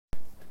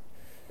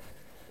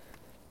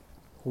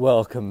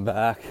Welcome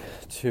back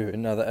to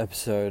another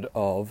episode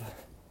of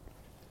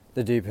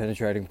the Deep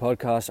Penetrating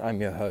Podcast. I'm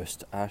your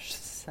host, Ash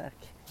Sake.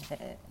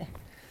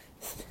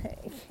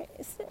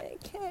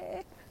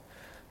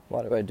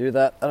 Why do I do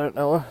that? I don't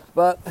know,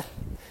 but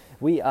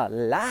we are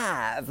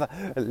live.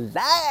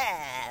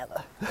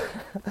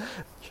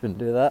 Shouldn't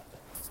do that.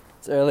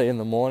 It's early in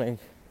the morning.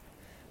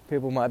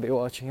 People might be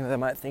watching and they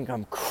might think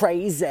I'm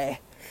crazy.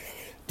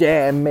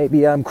 Damn,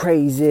 maybe I'm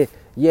crazy.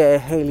 Yeah,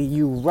 Haley,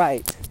 you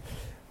right.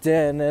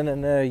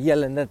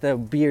 Yelling that the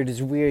beard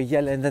is weird,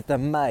 yelling at the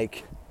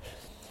mic.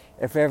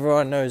 If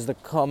everyone knows the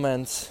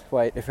comments,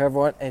 if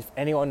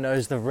anyone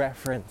knows the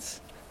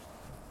reference,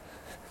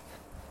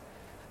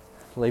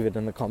 leave it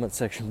in the comment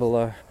section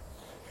below.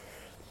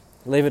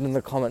 Leave it in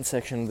the comment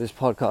section of this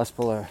podcast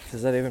below.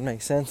 Does that even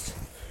make sense?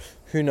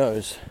 Who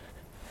knows?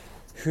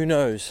 Who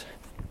knows?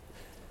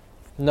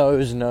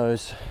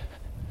 Knows.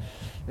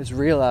 It's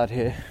real out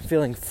here.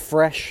 Feeling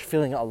fresh,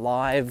 feeling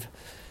alive,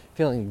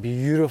 feeling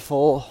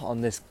beautiful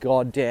on this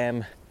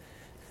goddamn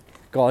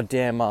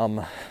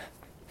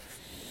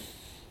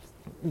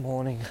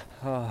morning.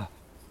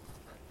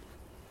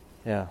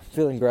 Yeah,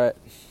 feeling great.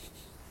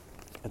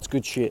 It's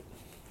good shit.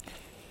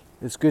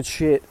 It's good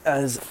shit,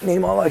 as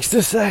Nemo likes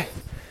to say,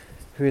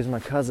 who is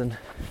my cousin.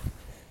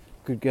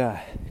 Good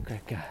guy,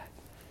 great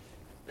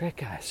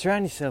guy.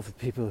 Surround yourself with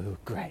people who are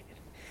great.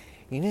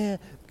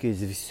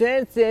 Because if you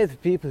surround yourself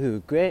with people who are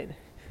great,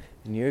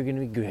 then you're going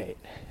to be great.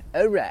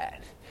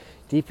 Alright.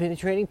 Deep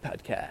Penetrating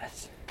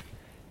Podcast.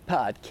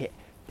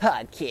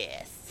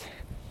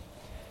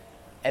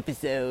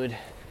 Episode.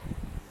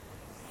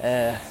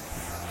 This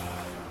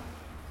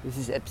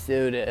is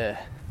episode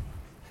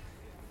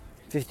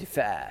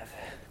 55.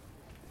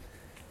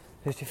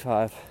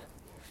 55.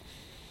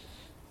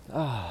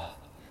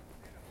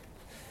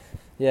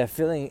 Yeah,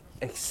 feeling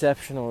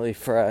exceptionally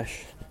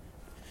fresh.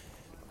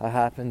 I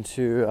happen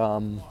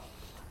to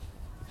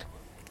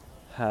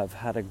have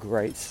had a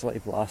great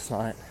sleep last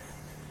night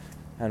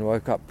and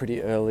woke up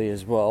pretty early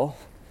as well.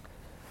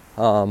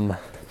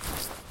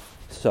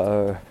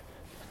 So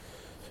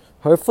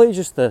hopefully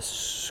just the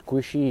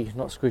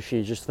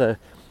just the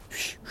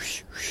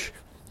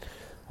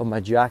of my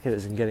jacket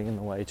isn't getting in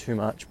the way too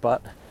much.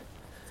 But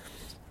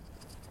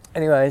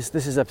anyways,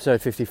 this is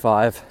episode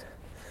 55.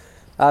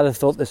 I had a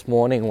thought this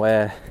morning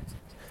where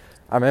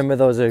I remember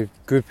there was a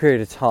good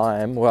period of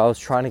time where I was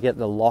trying to get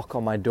the lock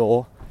on my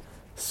door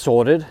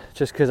sorted,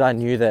 just because I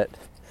knew that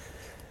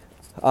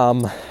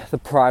the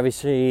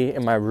privacy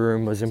in my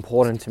room was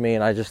important to me,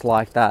 and I just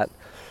liked that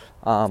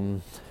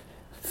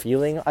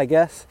feeling, I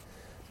guess.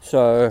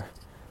 So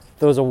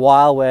there was a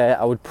while where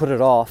I would put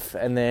it off,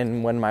 and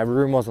then when my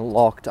room wasn't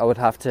locked, I would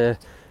have to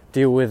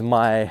deal with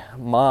my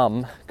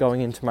mum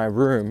going into my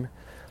room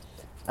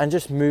and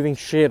just moving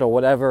shit or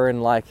whatever,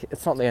 and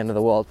it's not the end of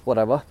the world,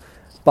 whatever.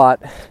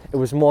 But it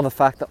was more the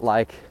fact that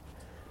I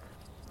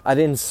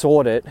didn't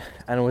sort it,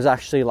 and it was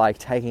actually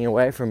taking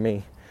away from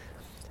me,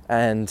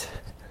 and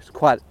it's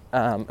quite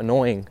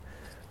annoying.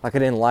 I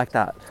didn't like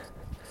that.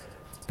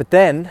 But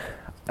then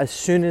as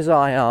soon as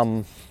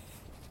I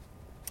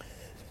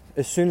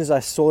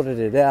sorted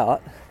it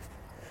out,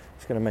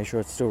 just gonna make sure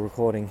it's still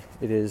recording.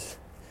 It is.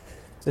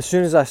 As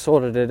soon as I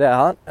sorted it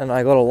out and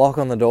I got a lock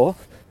on the door,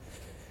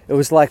 it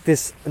was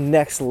this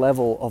next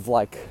level of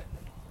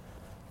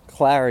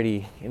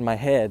clarity in my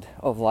head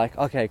of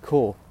okay,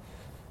 cool,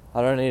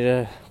 I don't need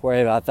to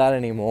worry about that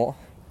anymore.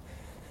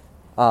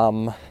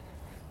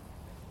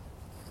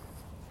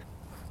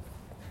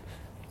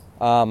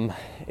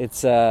 It's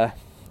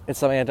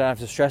something I don't have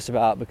to stress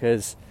about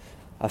because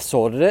I've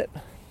sorted it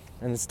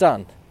and it's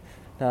done.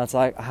 Now it's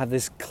I have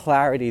this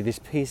clarity, this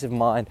peace of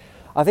mind.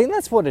 I think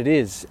that's what it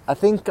is. I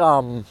think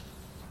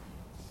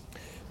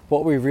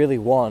what we really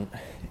want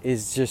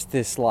is just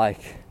this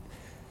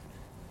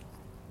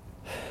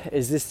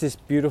this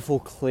beautiful,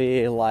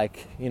 clear,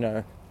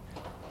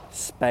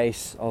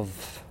 space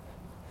of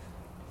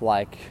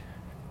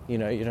you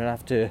don't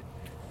have to,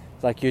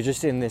 you're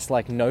just in this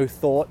no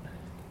thought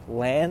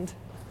land,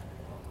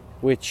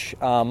 which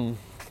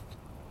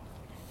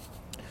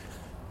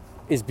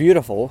is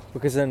beautiful,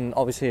 because then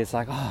obviously it's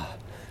I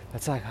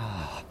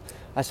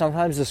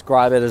sometimes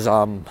describe it as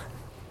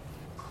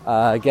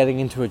getting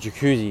into a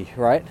jacuzzi,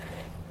 right?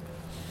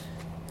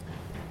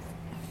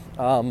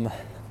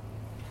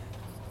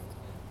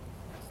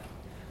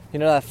 You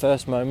know that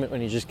first moment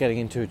when you're just getting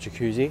into a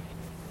jacuzzi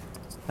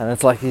and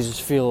it's you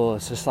just feel,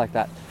 it's just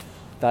that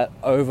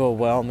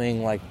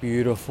overwhelming,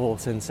 beautiful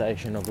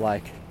sensation of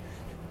the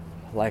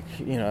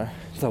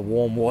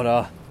warm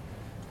water,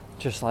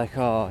 just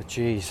oh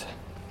geez,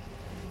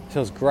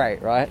 feels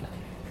great, right?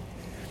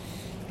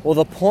 Well,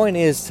 the point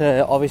is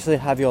to obviously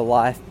have your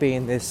life be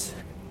in this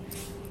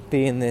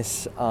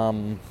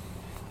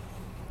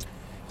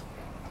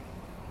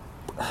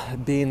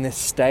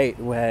state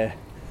where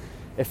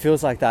it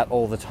feels like that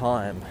all the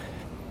time.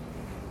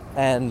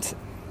 And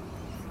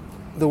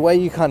the way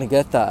you kind of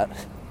get that,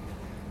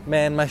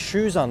 man, my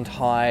shoe's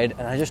untied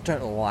and I just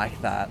don't like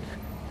that.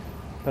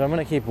 But I'm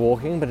going to keep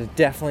walking, but it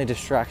definitely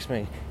distracts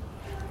me.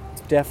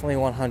 definitely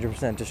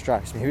 100%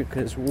 distracts me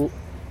because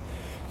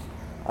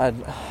I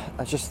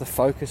just, the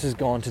focus has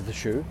gone to the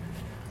shoe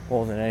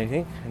more than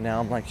anything, and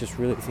now I'm like just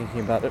really thinking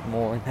about it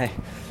more, and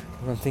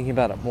I'm thinking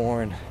about it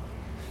more, and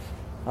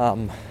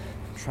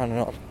trying to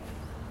not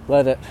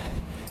let it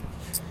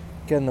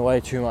get in the way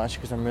too much,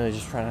 because I'm really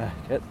just trying to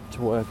get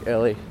to work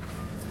early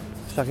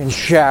so I can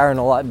shower and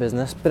all that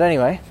business. But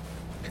anyway,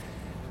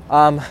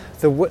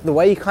 the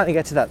way you kind of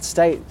get to that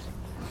state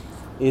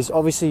is,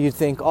 obviously you'd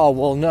think, oh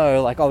well,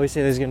 no, like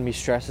obviously there's going to be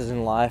stresses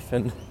in life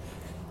and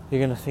you're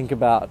going to think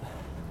about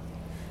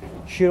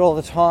shit all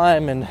the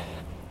time, and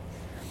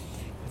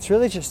it's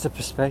really just a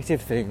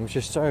perspective thing, which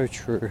is so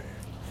true.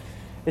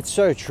 It's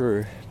so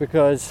true,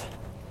 because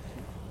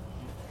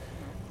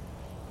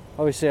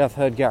obviously I've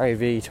heard Gary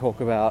Vee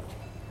talk about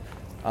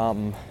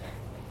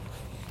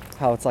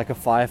how it's like a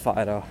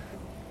firefighter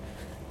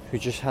who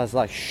just has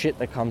like shit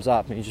that comes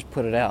up and you just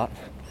put it out,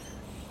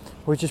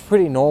 which is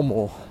pretty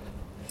normal,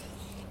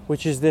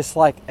 which is this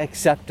like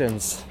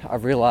acceptance,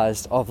 I've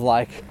realized, of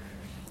like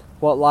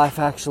what life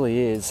actually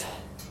is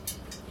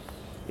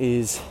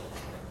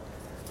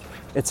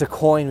it's a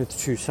coin with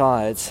two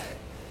sides.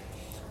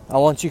 I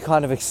want you to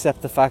kind of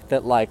accept the fact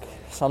that like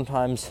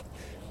sometimes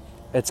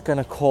it's going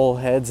to call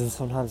heads and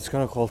sometimes it's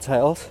going to call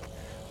tails,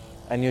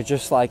 and you're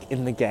just like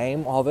in the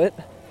game of it.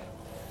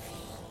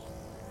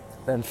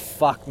 Then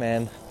fuck,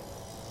 man,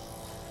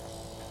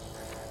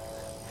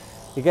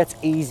 it gets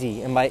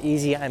easy, and by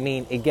easy I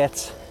mean it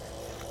gets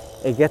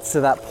to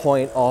that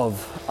point of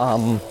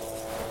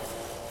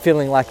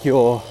feeling like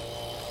you're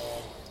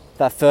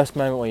that first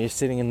moment when you're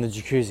sitting in the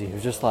jacuzzi. You're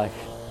just like,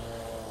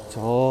 it's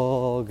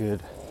all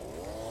good.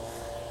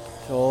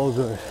 It's all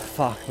good.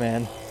 Fuck,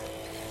 man.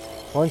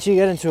 Once you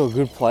get into a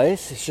good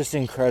place, it's just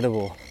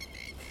incredible.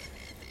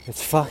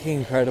 It's fucking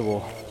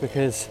incredible,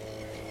 because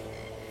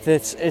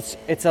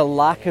it's a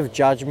lack of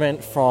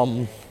judgment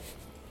from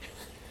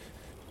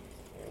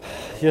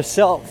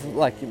yourself,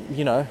 like,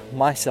 you know,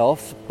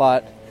 myself,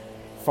 but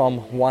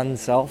from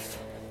oneself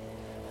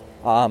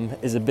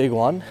is a big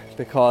one,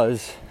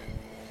 because,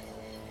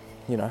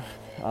 you know,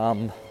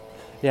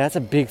 yeah, that's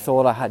a big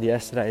thought I had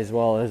yesterday as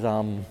well, is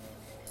I'll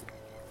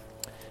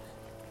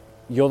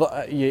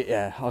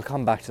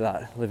come back to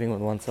that, living with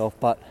oneself,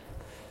 but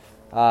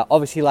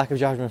obviously lack of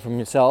judgment from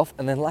yourself,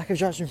 and then lack of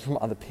judgment from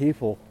other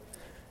people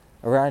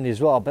around you as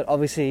well, but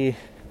obviously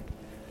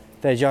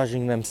they're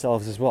judging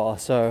themselves as well,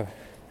 so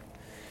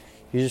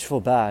you just feel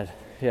bad.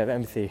 You have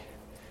empathy.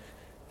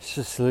 It's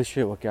just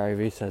literally what Gary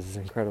Vee says is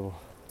incredible.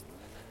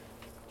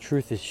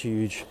 Truth is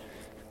huge.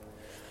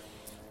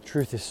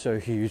 Truth is so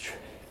huge.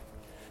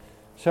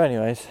 So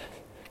anyways,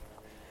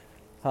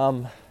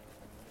 back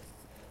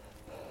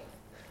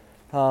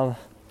to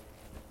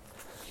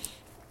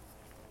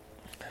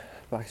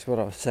what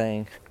I was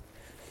saying.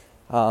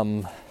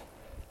 The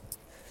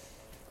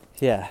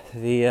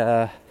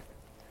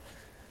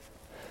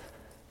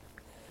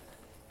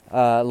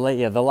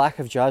lack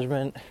of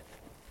judgment.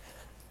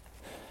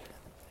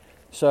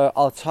 So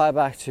I'll tie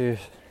back to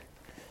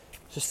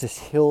just this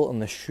hill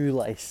and the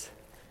shoelace.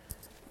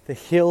 The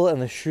hill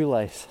and the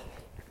shoelace.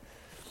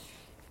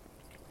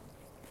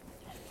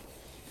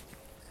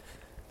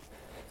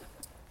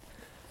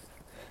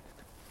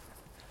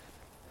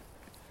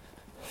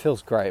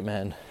 Feels great,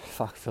 man.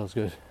 Fuck, feels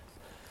good.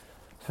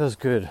 Feels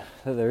good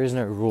that there is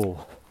no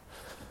rule.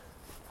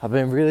 I've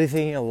been really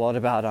thinking a lot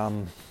about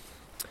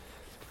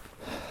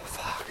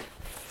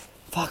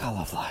Fuck, I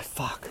love life.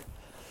 Fuck.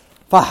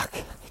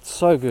 It's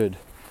so good.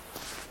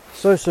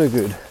 So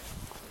good.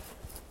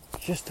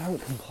 Just don't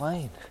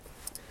complain.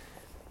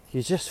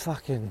 You just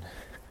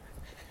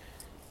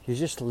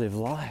live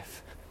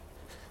life.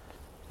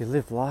 You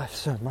live life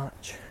so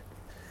much.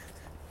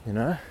 You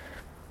know?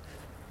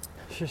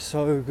 It's just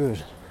so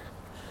good.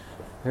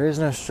 There is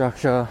no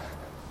structure.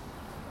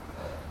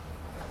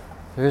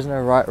 There is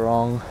no right,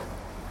 wrong.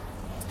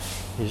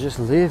 You just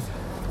live.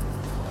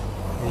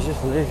 You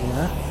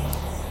know?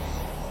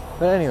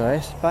 But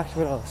anyways, back to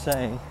what I was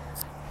saying.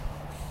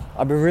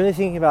 I've been really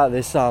thinking about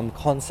this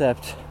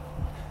concept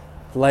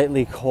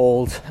lately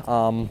called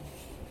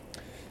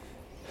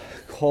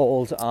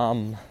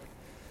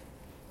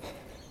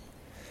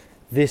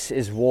This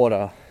is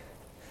Water.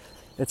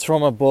 It's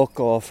from a book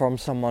or from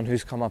someone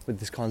who's come up with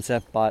this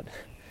concept, but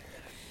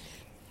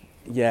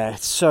yeah,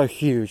 it's so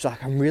huge.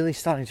 Like, I'm really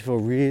starting to feel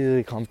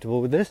really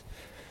comfortable with this,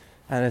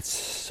 and it's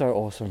so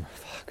awesome.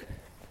 Fuck.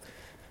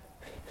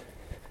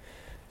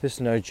 This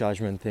no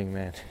judgment thing,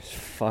 man, it's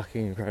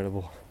fucking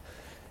incredible.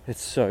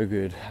 It's so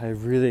good. I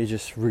really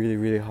just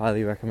really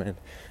highly recommend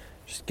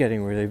just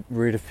getting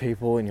rid of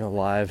people in your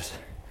lives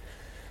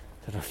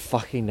that are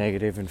fucking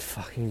negative and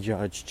fucking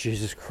judge.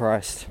 Jesus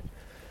Christ.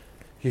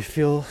 You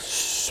feel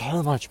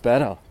so much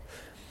better.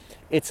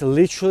 It's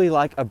literally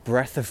like a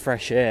breath of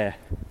fresh air,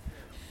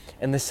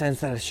 in the sense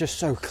that it's just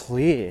so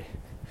clear.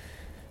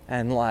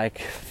 And like,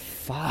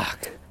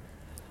 fuck.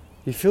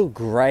 You feel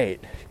great,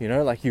 you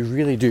know, like you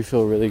really do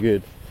feel really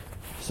good.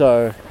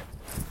 So,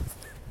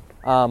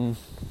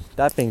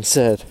 that being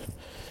said,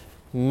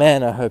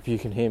 man, I hope you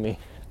can hear me.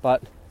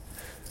 But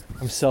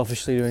I'm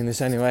selfishly doing this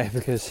anyway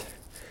because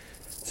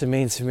it's a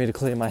means for me to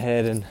clear my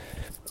head and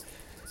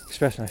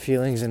express my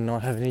feelings and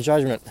not have any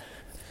judgment.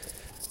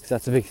 Because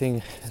that's a big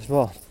thing as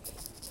well.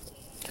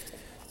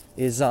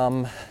 Is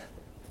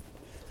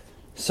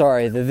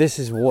sorry, the this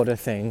is water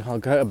thing. I'll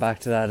go back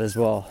to that as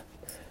well.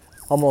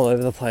 I'm all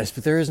over the place,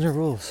 but there is no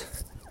rules.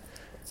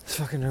 There's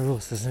fucking no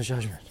rules. There's no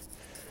judgment.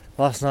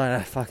 Last night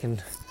I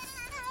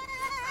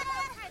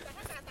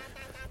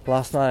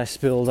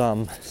spilled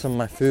some of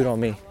my food on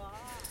me,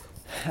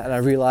 and I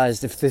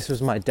realized if this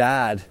was my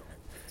dad,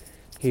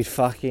 he'd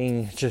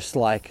fucking just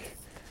like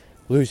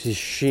lose his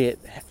shit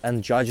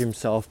and judge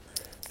himself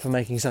for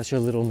making such a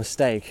little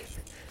mistake,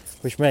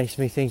 which makes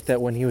me think that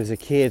when he was a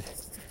kid,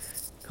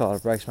 God,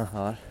 it breaks my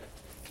heart,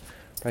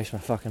 breaks my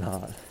fucking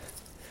heart.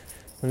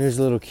 When he was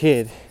a little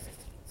kid,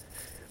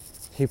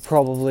 he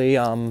probably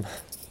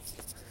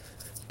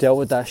dealt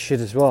with that shit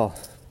as well.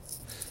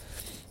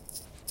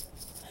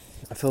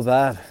 I feel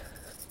bad.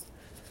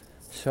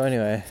 So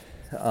anyway,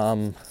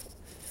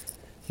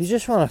 you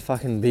just want to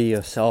fucking be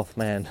yourself,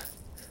 man.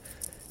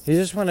 You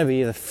just want to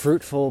be the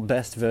fruitful,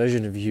 best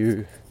version of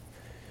you.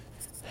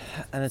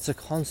 And it's a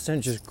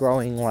constant just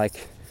growing,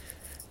 like,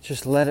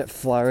 just let it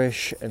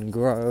flourish and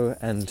grow,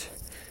 and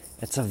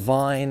it's a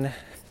vine,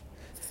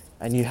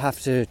 and you have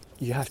to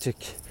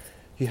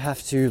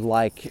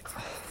like,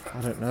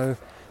 I don't know,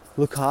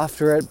 look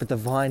after it, but the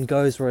vine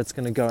goes where it's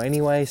going to go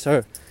anyway,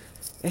 so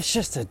it's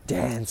just a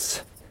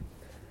dance.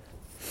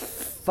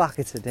 Fuck,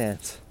 it's a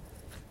dance.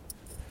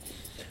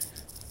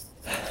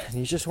 And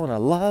you just want to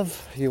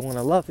love, you want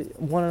to love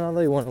one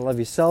another, you want to love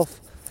yourself,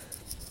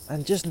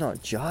 and just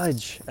not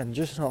judge, and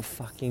just not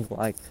fucking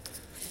like,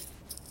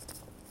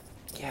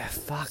 yeah,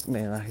 fuck,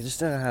 man, I just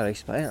don't know how to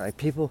explain it. Like,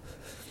 people,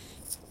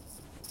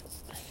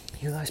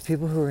 you realize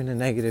people who are in a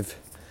negative,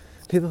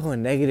 people who are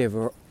negative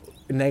or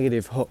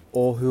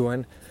who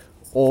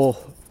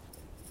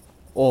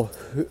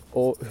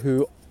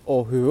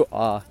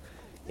are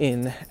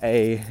in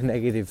a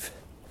negative,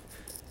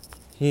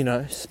 you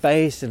know,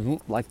 space, and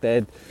like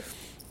their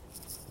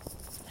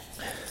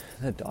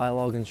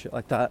dialogue and shit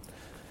like that,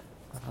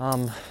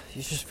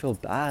 you just feel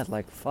bad,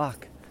 like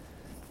fuck,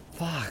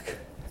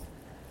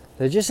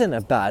 they're just in a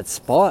bad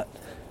spot.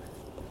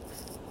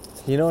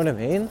 You know what I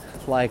mean?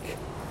 Like,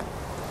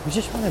 we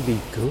just want to be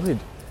good.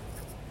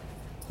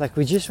 Like,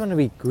 we just want to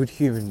be good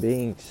human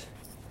beings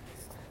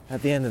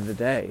at the end of the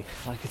day.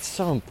 Like, it's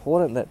so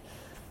important that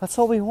that's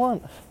all we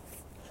want.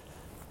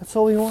 That's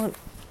all we want.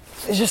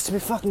 It's just to be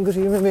fucking good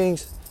human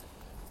beings.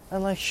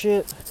 And like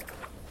shit.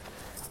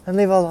 And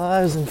live our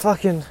lives and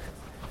fucking,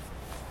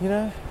 you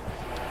know,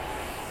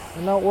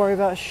 and not worry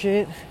about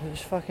shit. And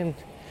just fucking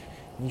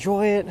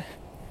enjoy it.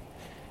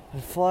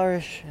 And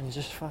flourish and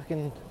just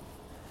fucking...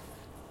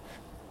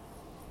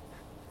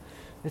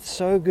 It's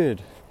so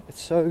good. It's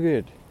so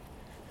good.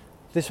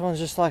 This one's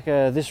just like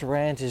this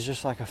rant is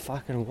just like a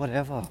fucking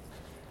whatever.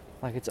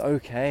 Like, it's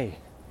okay.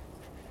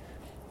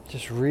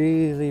 Just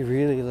really,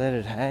 really let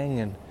it hang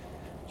and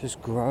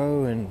just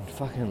grow and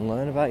fucking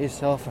learn about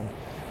yourself and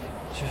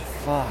just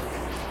fuck.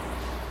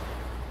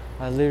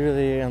 I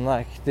literally am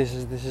like, this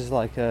is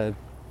like a,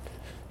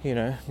 you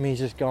know, me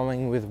just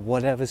going with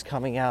whatever's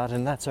coming out,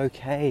 and that's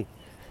okay.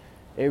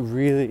 It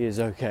really is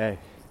okay.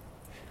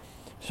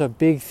 So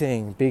big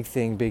thing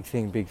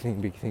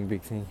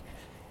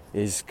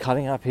is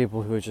cutting out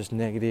people who are just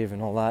negative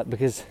and all that,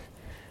 because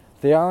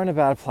they are in a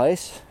bad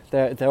place.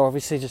 They're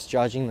obviously just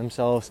judging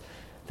themselves.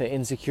 They're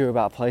insecure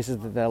about places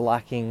that they're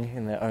lacking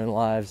in their own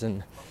lives,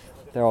 and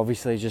they're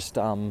obviously just,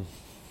 you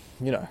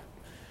know,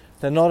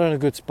 they're not in a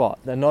good spot.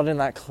 They're not in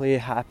that clear,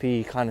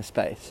 happy kind of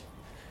space,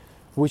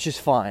 which is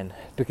fine,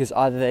 because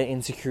either their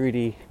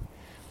insecurity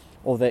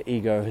or their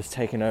ego has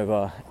taken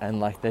over, and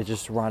like they're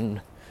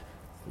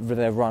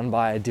run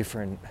by a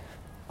different,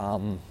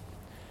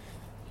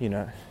 you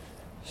know,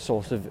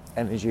 source of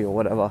energy or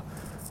whatever.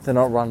 They're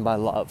not run by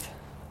love.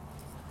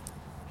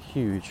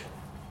 Huge.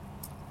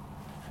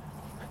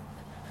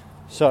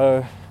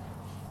 So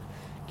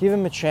give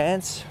them a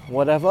chance,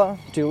 whatever,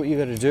 do what you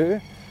gotta do.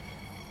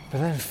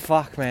 But then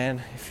fuck,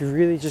 man, if you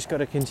really just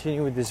gotta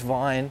continue with this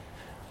vine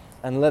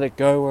and let it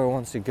go where it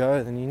wants to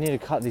go, then you need to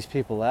cut these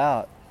people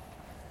out.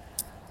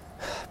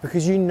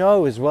 Because you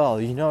know as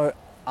well, you know,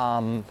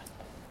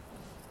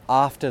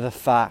 after the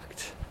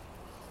fact,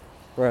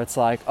 where it's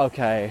like,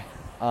 okay,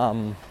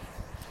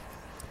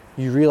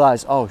 you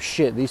realize, oh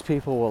shit, these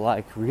people were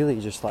like really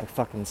just like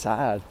fucking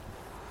sad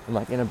and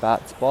like in a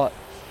bad spot.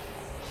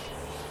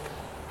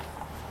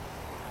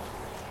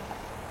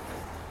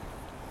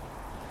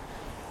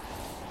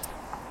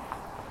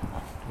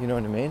 You know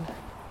what I mean?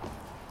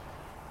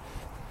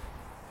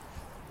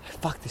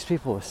 Fuck, these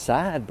people are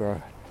sad,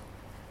 bro.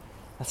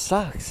 That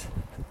sucks.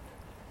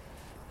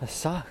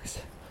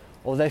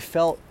 Or they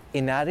felt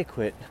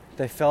inadequate.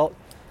 They felt,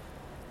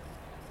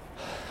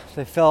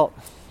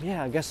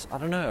 yeah, I guess, I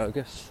don't know, I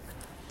guess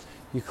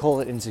you call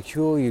it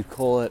insecure, you'd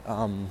call it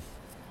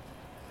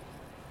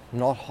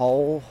not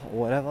whole or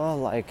whatever.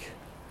 Like,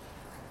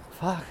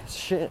 fuck, it's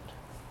shit.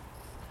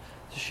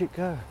 It's a shit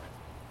go.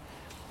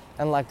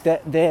 And like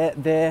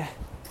their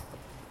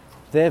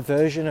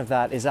version of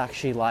that is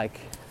actually like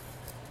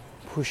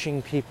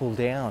pushing people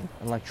down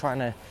and like trying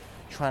to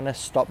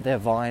stop their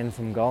vine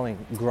from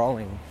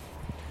growing.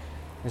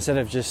 Instead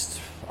of just,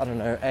 I don't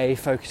know, A,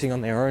 focusing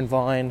on their own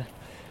vine,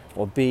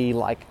 or B,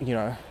 like, you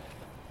know,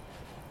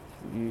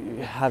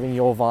 having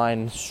your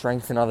vine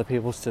strengthen other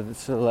people's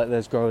to let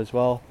theirs grow as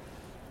well.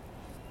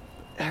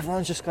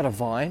 Everyone's just got a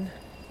vine.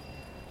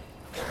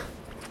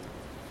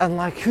 And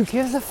like, who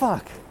gives a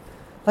fuck?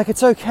 Like,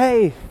 it's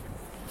okay.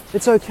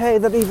 It's okay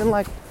that even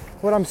like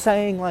what I'm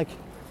saying, like,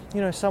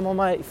 you know, someone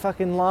might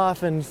fucking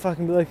laugh and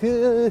fucking be like,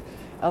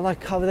 and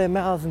like cover their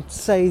mouth and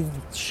say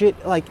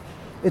shit. Like,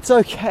 it's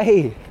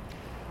okay.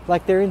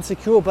 Like, they're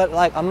insecure, but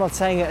like, I'm not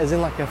saying it as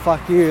in like a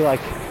fuck you.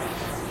 Like,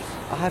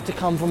 I have to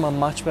come from a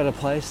much better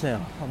place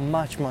now. A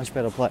much, much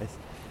better place.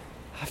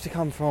 I have to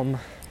come from,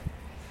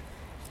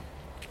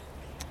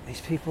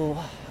 these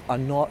people are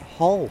not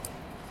whole.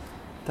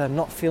 They're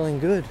not feeling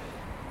good.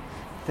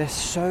 They're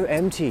so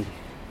empty.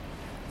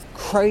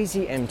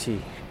 Crazy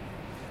empty.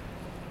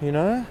 You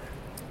know?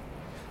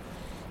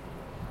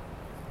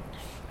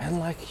 And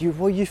like,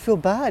 you feel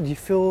bad. You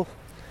feel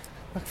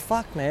like,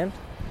 fuck, man.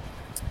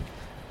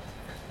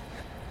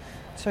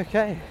 It's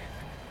okay.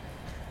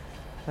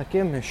 Like,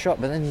 give them a shot,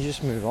 but then you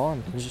just move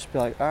on. You just be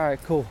like,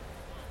 alright, cool.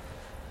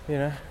 You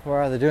know,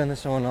 we're either doing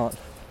this or not.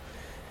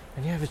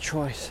 And you have a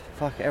choice.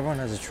 Fuck, everyone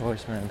has a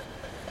choice, man.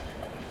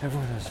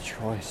 Everyone has a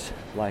choice.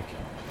 Like,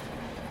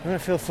 you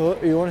want to feel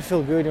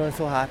good, you want to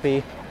feel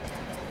happy.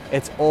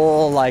 It's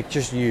all like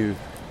just you,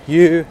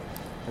 and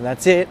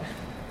that's it.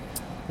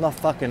 Not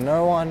fucking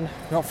no one,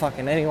 not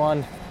fucking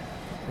anyone.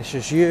 It's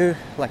just you.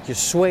 Like, you're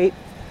sweet,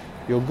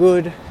 you're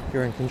good,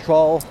 you're in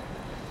control.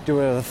 Do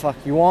whatever the fuck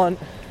you want.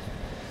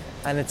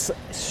 And it's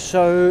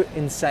so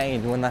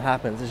insane when that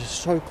happens. It's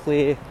just so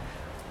clear.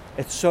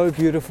 It's so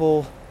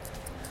beautiful.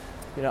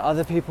 You know,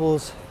 other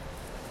people's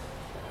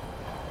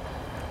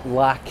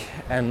lack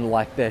and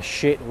like their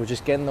shit will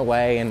just get in the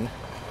way, and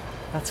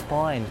that's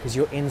fine because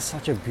you're in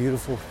such a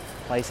beautiful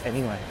place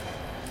anyway.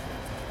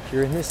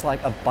 You're in this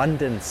like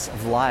abundance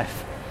of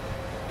life.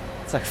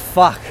 It's like,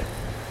 fuck.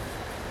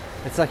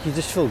 It's like you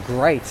just feel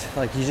great.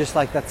 Like, you just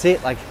like, that's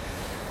it. Like,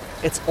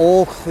 it's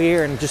all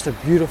clear and just a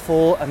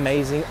beautiful,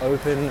 amazing,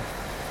 open,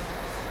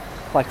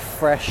 like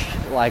fresh,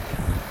 like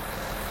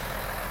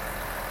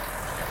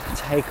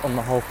take on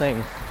the whole thing.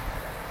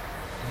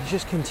 And you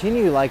just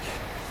continue, like,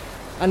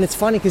 and it's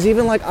funny because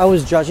even like I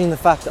was judging the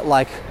fact that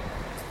like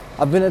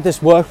I've been at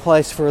this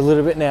workplace for a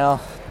little bit now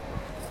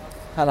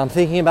and I'm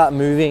thinking about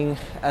moving,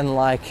 and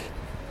like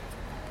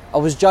I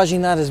was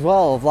judging that as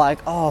well of like,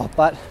 oh,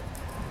 but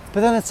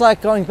then it's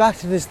like going back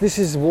to this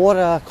is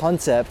water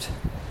concept.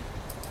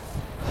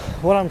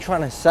 What I'm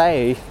trying to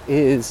say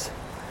is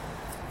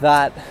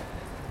that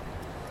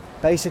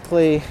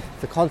basically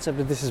the concept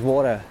of this is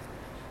water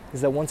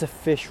is that once a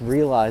fish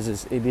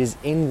realizes it is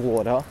in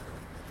water,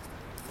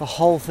 the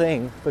whole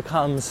thing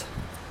becomes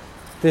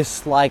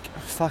this like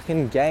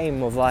fucking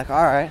game of like,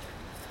 alright,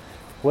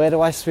 where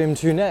do I swim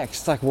to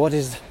next? Like, what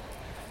is,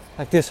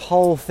 like, this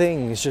whole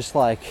thing is just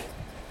like,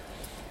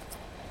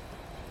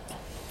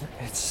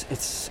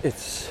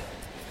 it's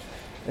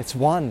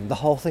one. The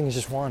whole thing is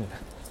just one.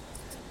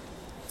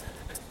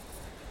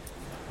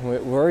 We're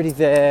already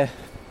there.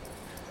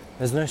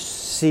 There's no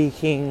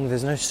seeking,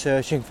 there's no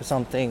searching for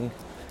something.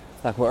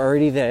 Like, we're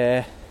already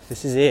there.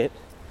 This is it.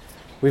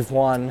 We've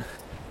won.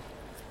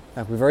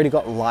 Like, we've already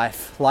got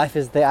life. Life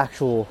is the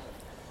actual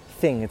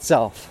thing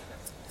itself.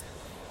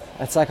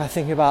 It's like, I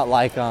think about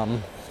like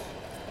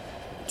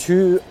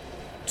two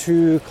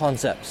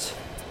concepts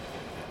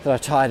that are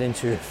tied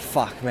into,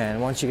 fuck,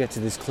 man, once you get to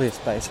this clear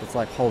space, it's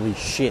like, holy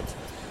shit.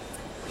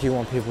 If you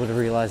want people to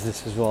realize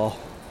this as well.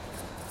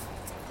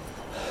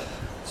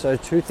 So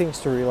two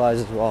things to realize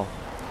as well.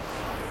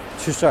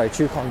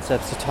 Two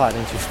concepts are tied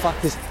into.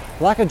 Fuck, this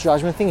lack of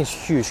judgment thing is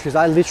huge because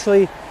I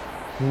literally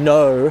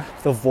know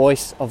the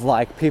voice of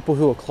like people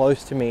who are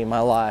close to me in my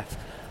life,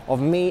 of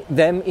me,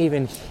 them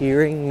even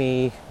hearing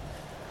me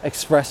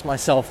express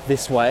myself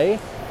this way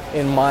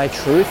in my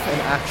truth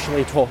and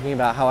actually talking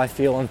about how I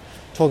feel and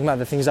talking about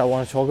the things I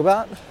want to talk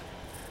about.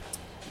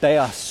 They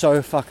are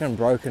so fucking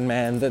broken,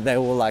 man, that they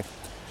will like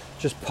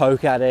just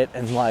poke at it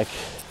and like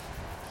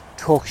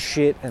talk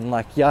shit and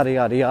like yada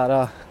yada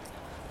yada.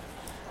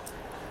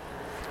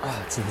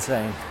 Oh, it's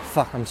insane.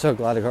 Fuck, I'm so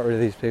glad I got rid of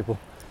these people.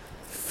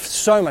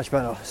 So much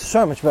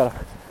better.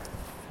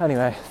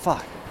 Anyway,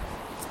 fuck.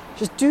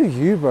 Just do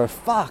you, bro.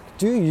 Fuck,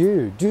 do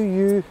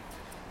you.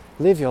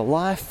 Live your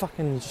life.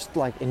 Fucking just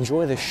like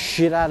enjoy the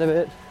shit out of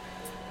it.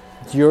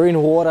 You're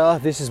in water.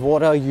 This is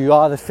water. You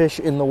are the fish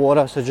in the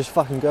water. So just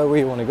fucking go where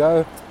you want to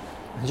go.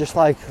 And just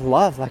like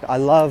love. Like, I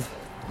love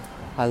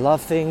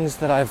things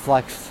that I've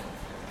like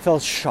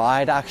felt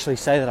shy to actually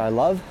say that I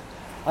love.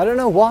 I don't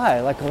know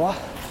why. Like, what?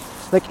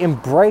 Like,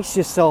 embrace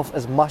yourself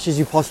as much as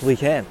you possibly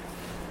can.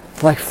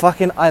 Like,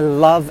 fucking, I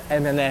love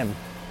Eminem.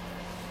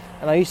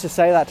 And I used to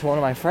say that to one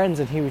of my friends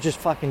and he would just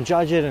fucking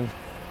judge it and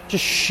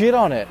just shit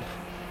on it.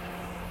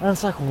 And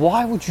it's like,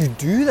 why would you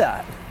do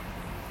that?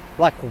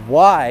 Like,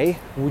 why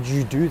would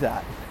you do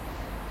that?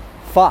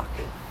 Fuck.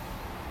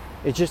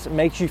 It just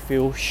makes you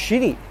feel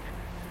shitty.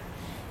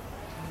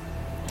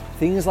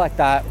 Things like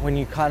that, when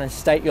you kind of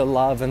state your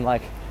love and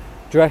like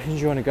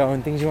directions you want to go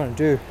and things you want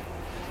to do,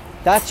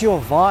 that's your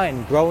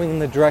vine growing in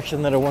the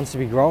direction that it wants to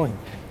be growing.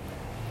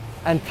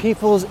 And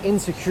people's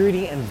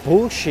insecurity and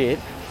bullshit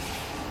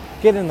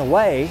get in the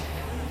way,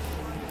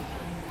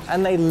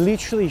 and they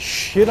literally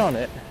shit on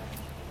it.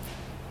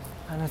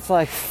 And it's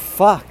like,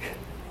 fuck.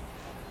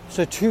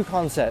 So 2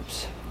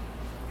 concepts.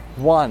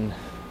 1,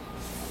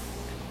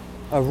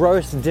 a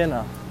roast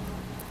dinner.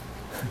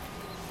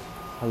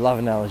 I love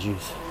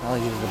analogies.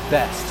 Analogies are the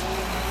best.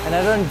 And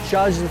I don't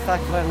judge the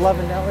fact that I love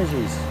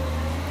analogies.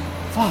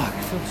 Fuck,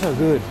 it feels so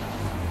good.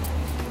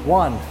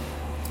 1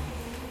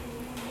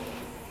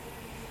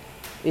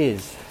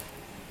 is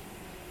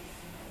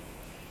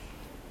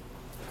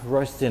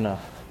roast dinner.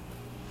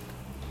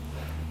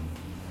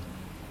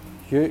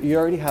 You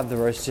already have the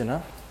roast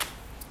dinner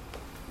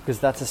because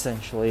that's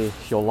essentially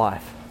your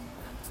life.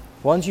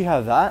 Once you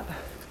have that,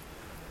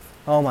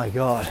 oh my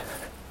God,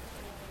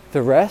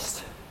 the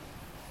rest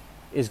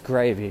is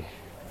gravy.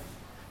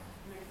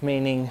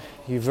 Meaning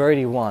you've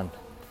already won.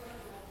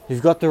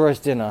 You've got the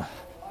roast dinner.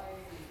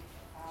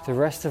 The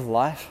rest of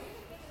life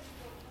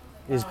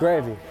is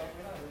gravy.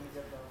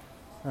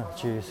 Oh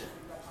jeez.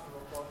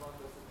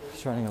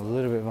 Just running a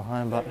little bit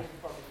behind, but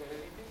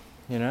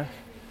you know,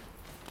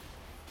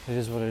 it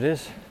is what it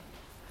is.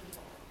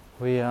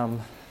 We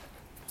don't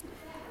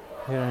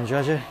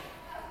judge it.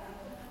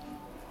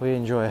 We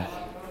enjoy it.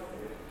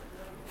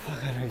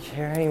 Fuck, I don't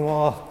care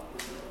anymore.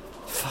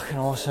 It's fucking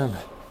awesome.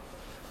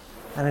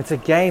 And it's a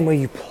game where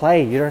you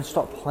play, you don't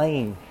stop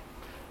playing.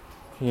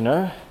 You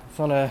know? It's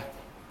not a,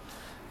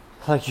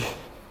 like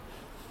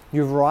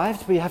you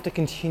arrived, but you have to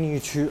continue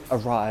to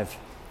arrive.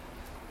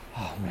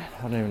 Oh man,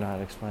 I don't even know how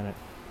to explain it.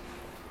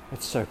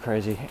 It's so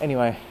crazy.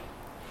 Anyway,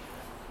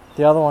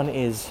 the other one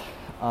is,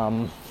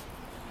 I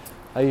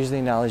use the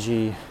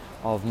analogy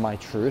of my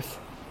truth,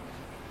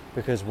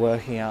 because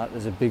working out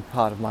is a big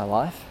part of my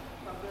life.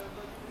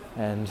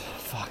 And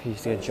fuck, I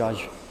used to get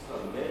judged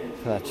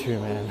for that too,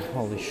 man.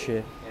 Holy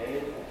shit.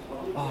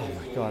 Oh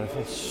my God, I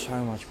feel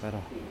so much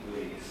better.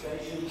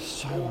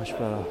 So much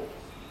better.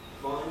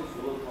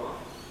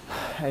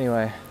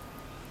 Anyway.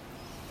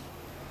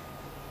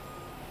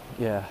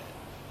 Yeah.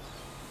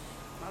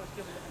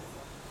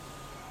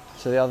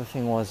 So the other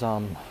thing was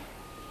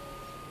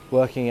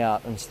working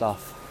out and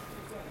stuff.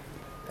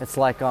 It's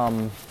like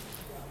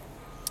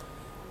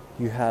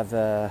you have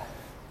the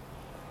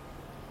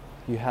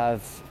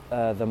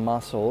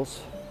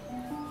muscles.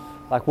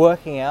 Like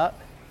working out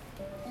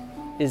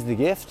is the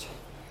gift.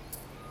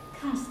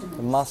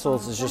 The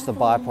muscles is just the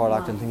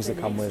byproduct and things that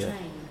come with it,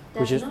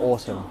 which is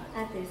awesome.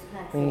 I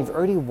mean, you've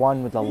already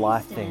won with the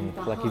life thing.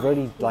 Like you've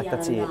already, like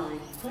that's it.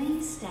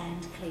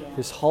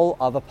 This whole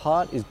other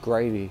part is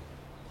gravy.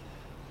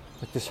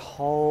 Like this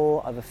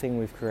whole other thing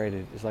we've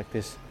created is like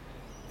this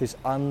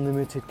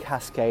unlimited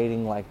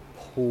cascading like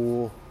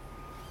pool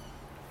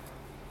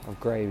of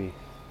gravy.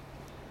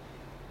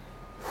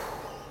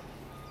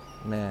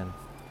 Man.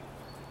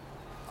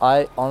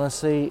 I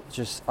honestly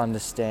just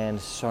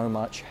understand so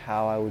much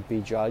how I would be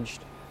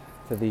judged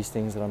for these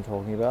things that I'm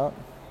talking about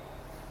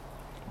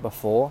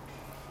before.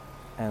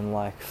 And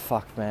like,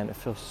 fuck man, it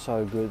feels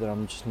so good that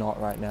I'm just not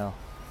right now.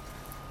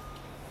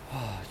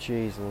 Oh,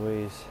 jeez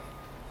Louise.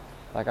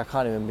 Like I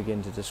can't even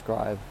begin to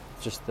describe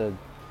just the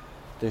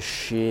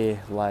sheer,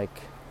 like,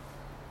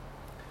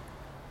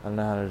 I don't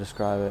know how to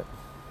describe it.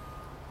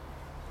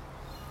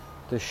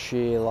 The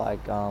sheer,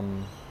 like, I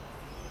don't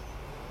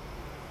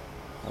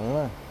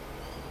know.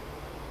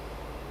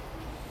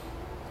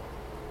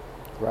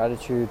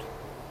 Gratitude,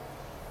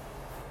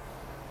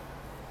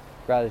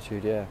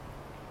 yeah.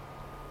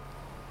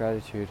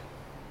 Gratitude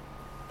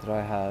that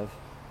I have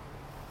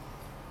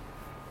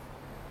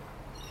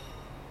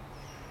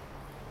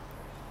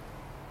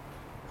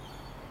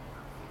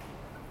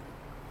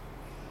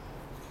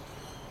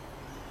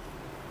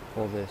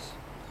for this.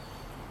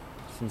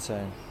 It's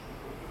insane.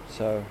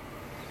 So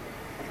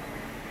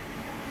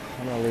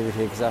I'm going to leave it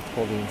here because I have to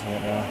call the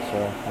internet now. So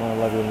I'm going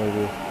to love you and leave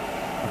you.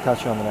 I'll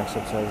catch you on the next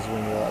episode. This is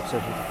when you're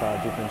episode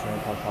 55, Deeper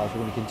Internet Podcast.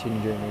 We're going to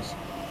continue doing this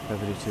till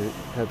the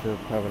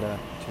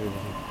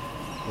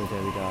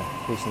day we die.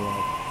 Peace and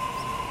love.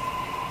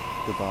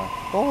 Goodbye.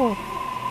 Oh.